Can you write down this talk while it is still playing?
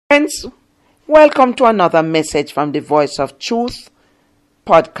Friends, welcome to another message from the Voice of Truth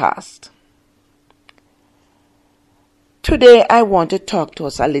podcast. Today I want to talk to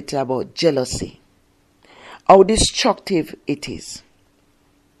us a little about jealousy, how destructive it is.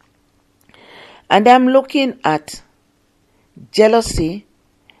 And I'm looking at jealousy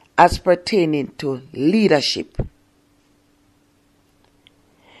as pertaining to leadership.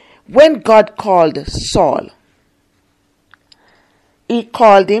 When God called Saul, He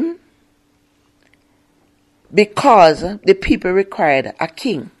called him because the people required a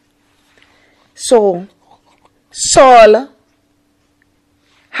king. So Saul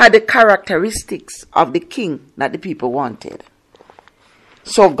had the characteristics of the king that the people wanted.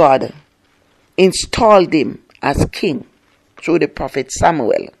 So God installed him as king through the prophet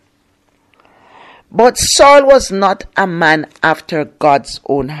Samuel. But Saul was not a man after God's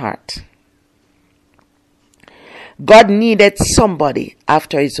own heart. God needed somebody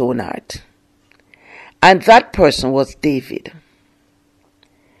after his own heart. And that person was David.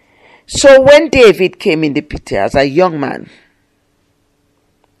 So when David came in the picture as a young man,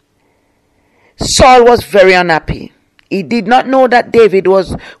 Saul was very unhappy. He did not know that David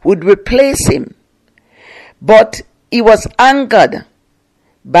would replace him. But he was angered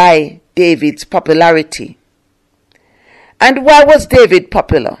by David's popularity. And why was David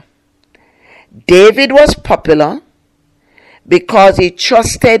popular? David was popular because he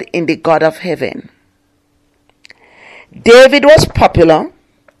trusted in the God of heaven. David was popular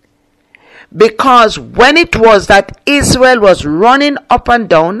because when it was that Israel was running up and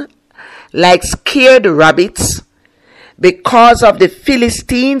down like scared rabbits because of the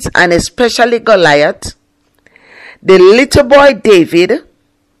Philistines and especially Goliath, the little boy David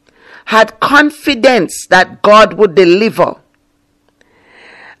had confidence that God would deliver.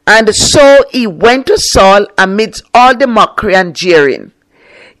 And so he went to Saul amidst all the mockery and jeering.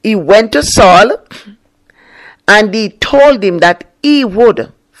 He went to Saul and he told him that he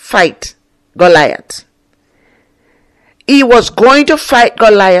would fight Goliath. He was going to fight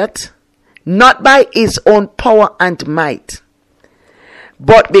Goliath not by his own power and might,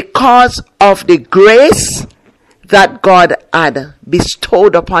 but because of the grace that God had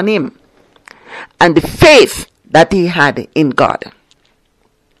bestowed upon him and the faith that he had in God.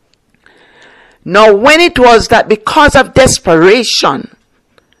 Now, when it was that because of desperation,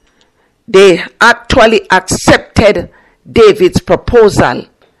 they actually accepted David's proposal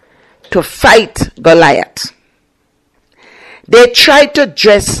to fight Goliath, they tried to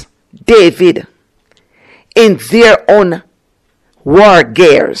dress David in their own war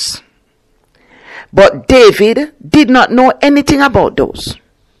gears. But David did not know anything about those.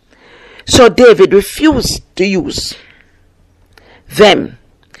 So David refused to use them.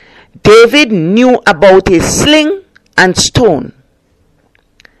 David knew about a sling and stone.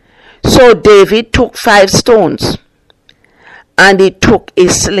 So David took 5 stones and he took a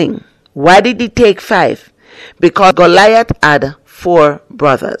sling. Why did he take 5? Because Goliath had 4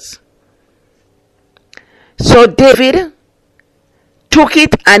 brothers. So David took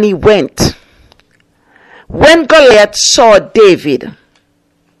it and he went. When Goliath saw David,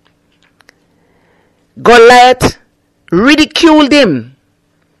 Goliath ridiculed him.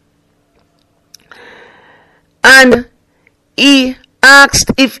 And he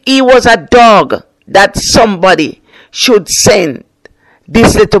asked if he was a dog that somebody should send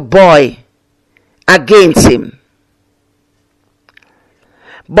this little boy against him.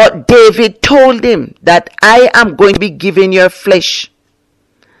 But David told him that I am going to be giving your flesh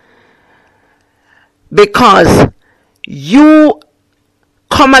because you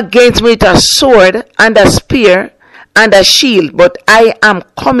come against me with a sword and a spear and a shield, but I am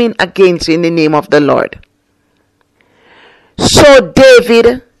coming against you in the name of the Lord. So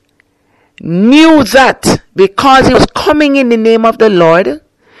David knew that because he was coming in the name of the Lord,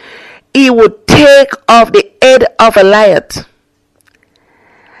 he would take off the head of Goliath.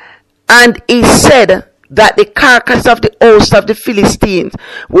 And he said that the carcass of the host of the Philistines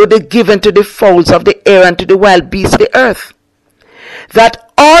would be given to the fowls of the air and to the wild beasts of the earth,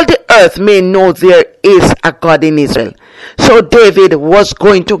 that all the earth may know there is a God in Israel. So David was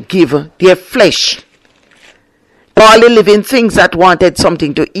going to give their flesh to all the living things that wanted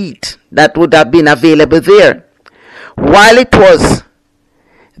something to eat that would have been available there. While it was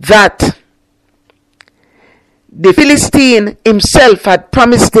that the Philistine himself had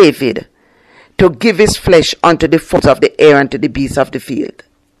promised David to give his flesh unto the fowls of the air and to the beasts of the field.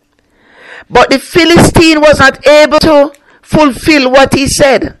 But the Philistine was not able to fulfill what he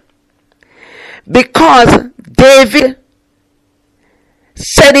said, because David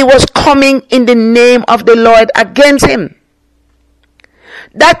said he was coming in the name of the Lord against him.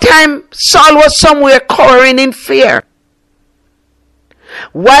 That time Saul was somewhere cowering in fear,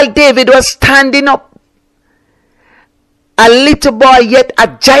 while David was standing up, a little boy yet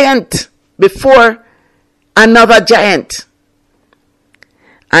a giant before another giant.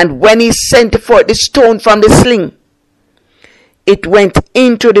 And when he sent forth the stone from the sling, it went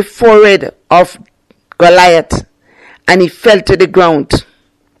into the forehead of Goliath, and he fell to the ground.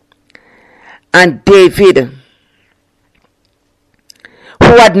 And David,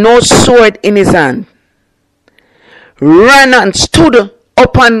 who had no sword in his hand, ran and stood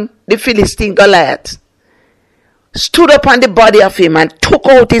upon the Philistine Goliath, stood upon the body of him, and took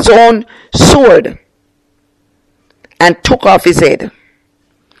out his own sword and took off his head.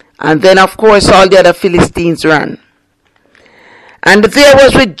 And then, of course, all the other Philistines ran. And there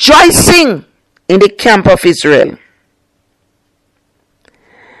was rejoicing in the camp of Israel.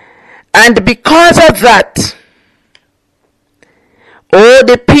 And because of that,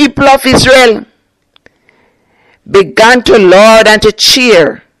 the people of Israel began to laud and to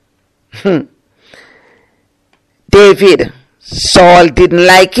cheer. David, Saul didn't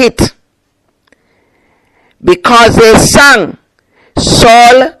like it, because they sang,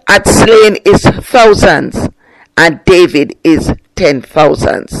 Saul had slain his thousands, and David is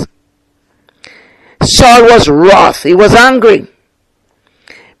 10,000s. Saul was wroth. He was angry,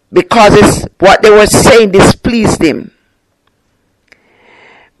 because what they were saying displeased him.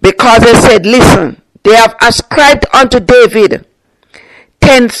 Because they said, listen, they have ascribed unto David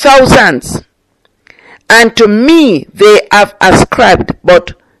 10,000s, and to me they have ascribed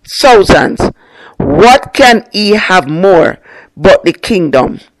but thousands. What can he have more but the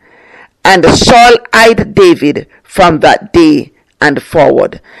kingdom? And Saul eyed David from that day and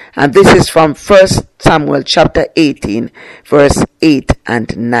forward. And this is from 1 Samuel chapter 18, verse 8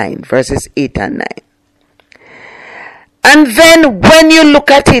 and 9. Verses 8 and 9. And then when you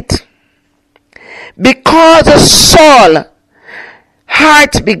look at it, because Saul's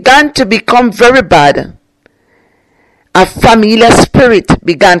heart began to become very bad, a familiar spirit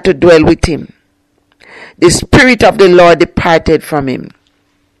began to dwell with him. The Spirit of the Lord departed from him.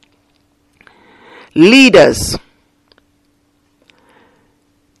 Leaders,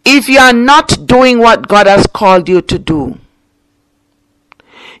 if you are not doing what God has called you to do,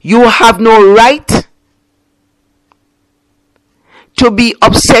 you have no right to be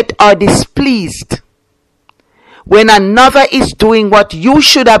upset or displeased when another is doing what you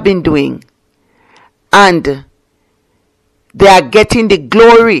should have been doing, and they are getting the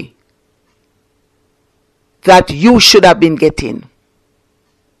glory that you should have been getting.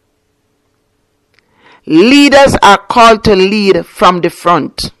 Leaders are called to lead from the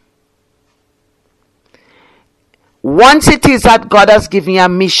front. Once it is that God has given you a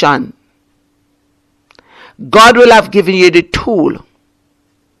mission, God will have given you the tool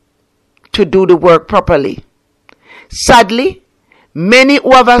to do the work properly. Sadly, many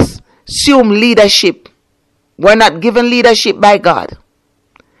who have assumed leadership were not given leadership by God.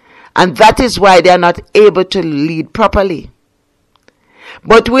 And that is why they are not able to lead properly.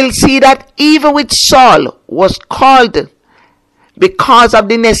 But we'll see that even with Saul was called because of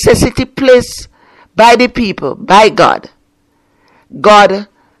the necessity placed by the people, by God. God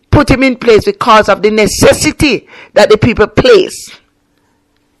put him in place because of the necessity that the people placed.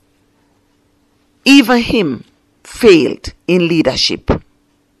 Even him failed in leadership.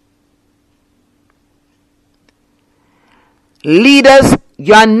 Leaders,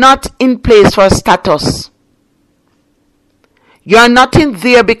 you are not in place for status. You are not in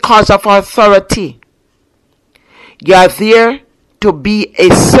there because of authority. You are there to be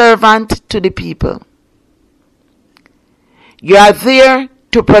a servant to the people. You are there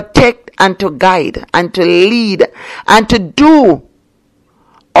to protect and to guide and to lead and to do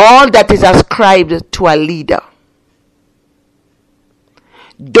all that is ascribed to a leader.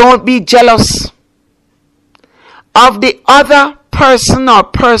 Don't be jealous of the other person or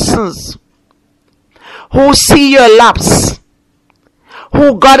persons who see your lapse,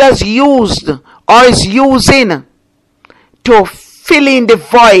 who God has used or is using to fill in the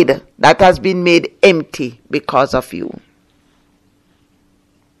void that has been made empty because of you.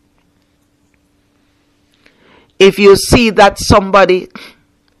 If you see that somebody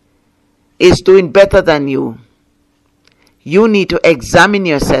is doing better than you, you need to examine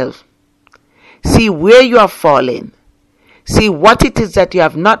yourself. See where you are falling. See what it is that you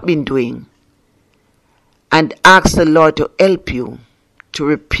have not been doing. And ask the Lord to help you to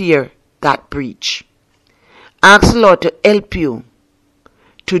repair that breach. Ask the Lord to help you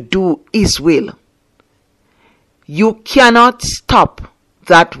to do His will. You cannot stop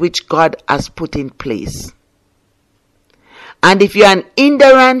that which God has put in place. And if you're an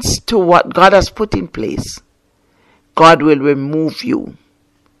hindrance to what God has put in place, God will remove you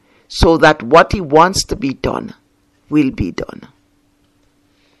so that what He wants to be done will be done.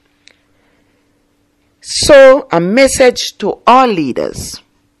 So, a message to all leaders.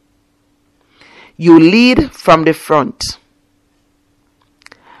 You lead from the front.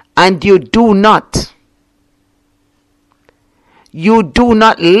 And you do not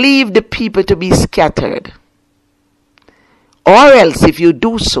leave the people to be scattered. Or else, if you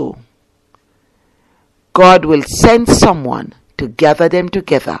do so, God will send someone to gather them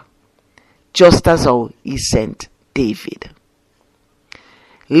together, just as how He sent David.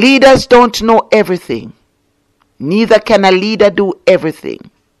 Leaders don't know everything. Neither can a leader do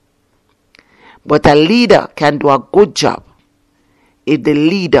everything. But a leader can do a good job if the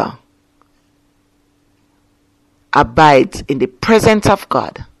leader abides in the presence of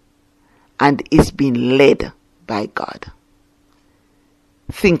God and is being led by God.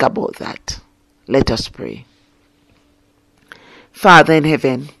 Think about that. Let us pray. Father in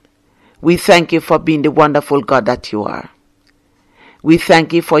heaven, we thank you for being the wonderful God that you are. We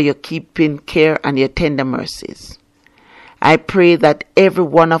thank you for your keeping care and your tender mercies. I pray that every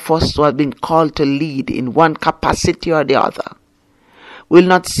one of us who has been called to lead in one capacity or the other will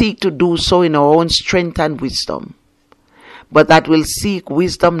not seek to do so in our own strength and wisdom, but that will seek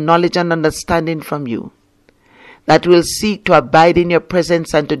wisdom, knowledge, and understanding from you. That will seek to abide in your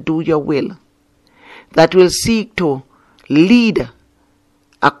presence and to do your will. That will seek to lead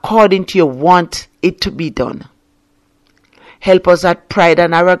according to your want it to be done. Help us that pride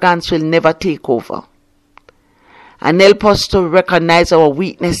and arrogance will never take over. And help us to recognize our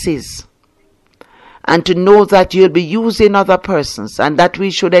weaknesses and to know that you'll be using other persons and that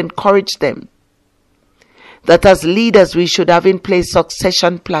we should encourage them. That as leaders we should have in place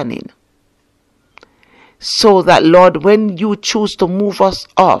succession planning. So that, Lord, when you choose to move us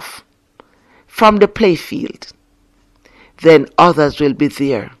off from the playfield, then others will be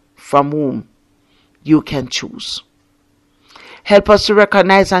there from whom you can choose. Help us to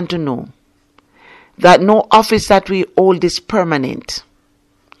recognize and to know that no office that we hold is permanent,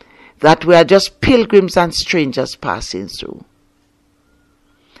 that we are just pilgrims and strangers passing through.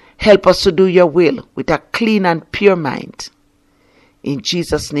 Help us to do your will with a clean and pure mind. In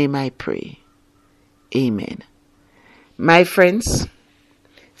Jesus' name I pray. Amen. My friends,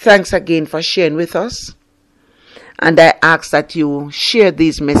 thanks again for sharing with us. And I ask that you share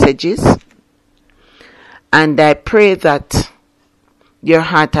these messages. And I pray that your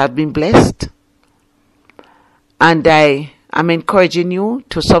heart has been blessed. And I am encouraging you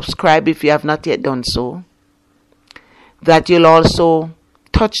to subscribe if you have not yet done so. That you'll also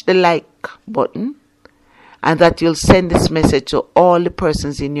touch the like button. And that you'll send this message to all the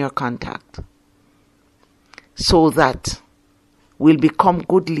persons in your contact. So that we'll become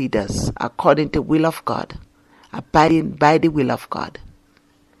good leaders according to the will of God. Abiding by the will of God.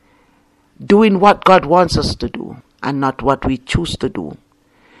 Doing what God wants us to do and not what we choose to do.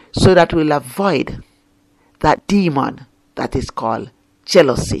 So that we'll avoid that demon that is called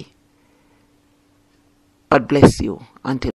jealousy. God bless you. Until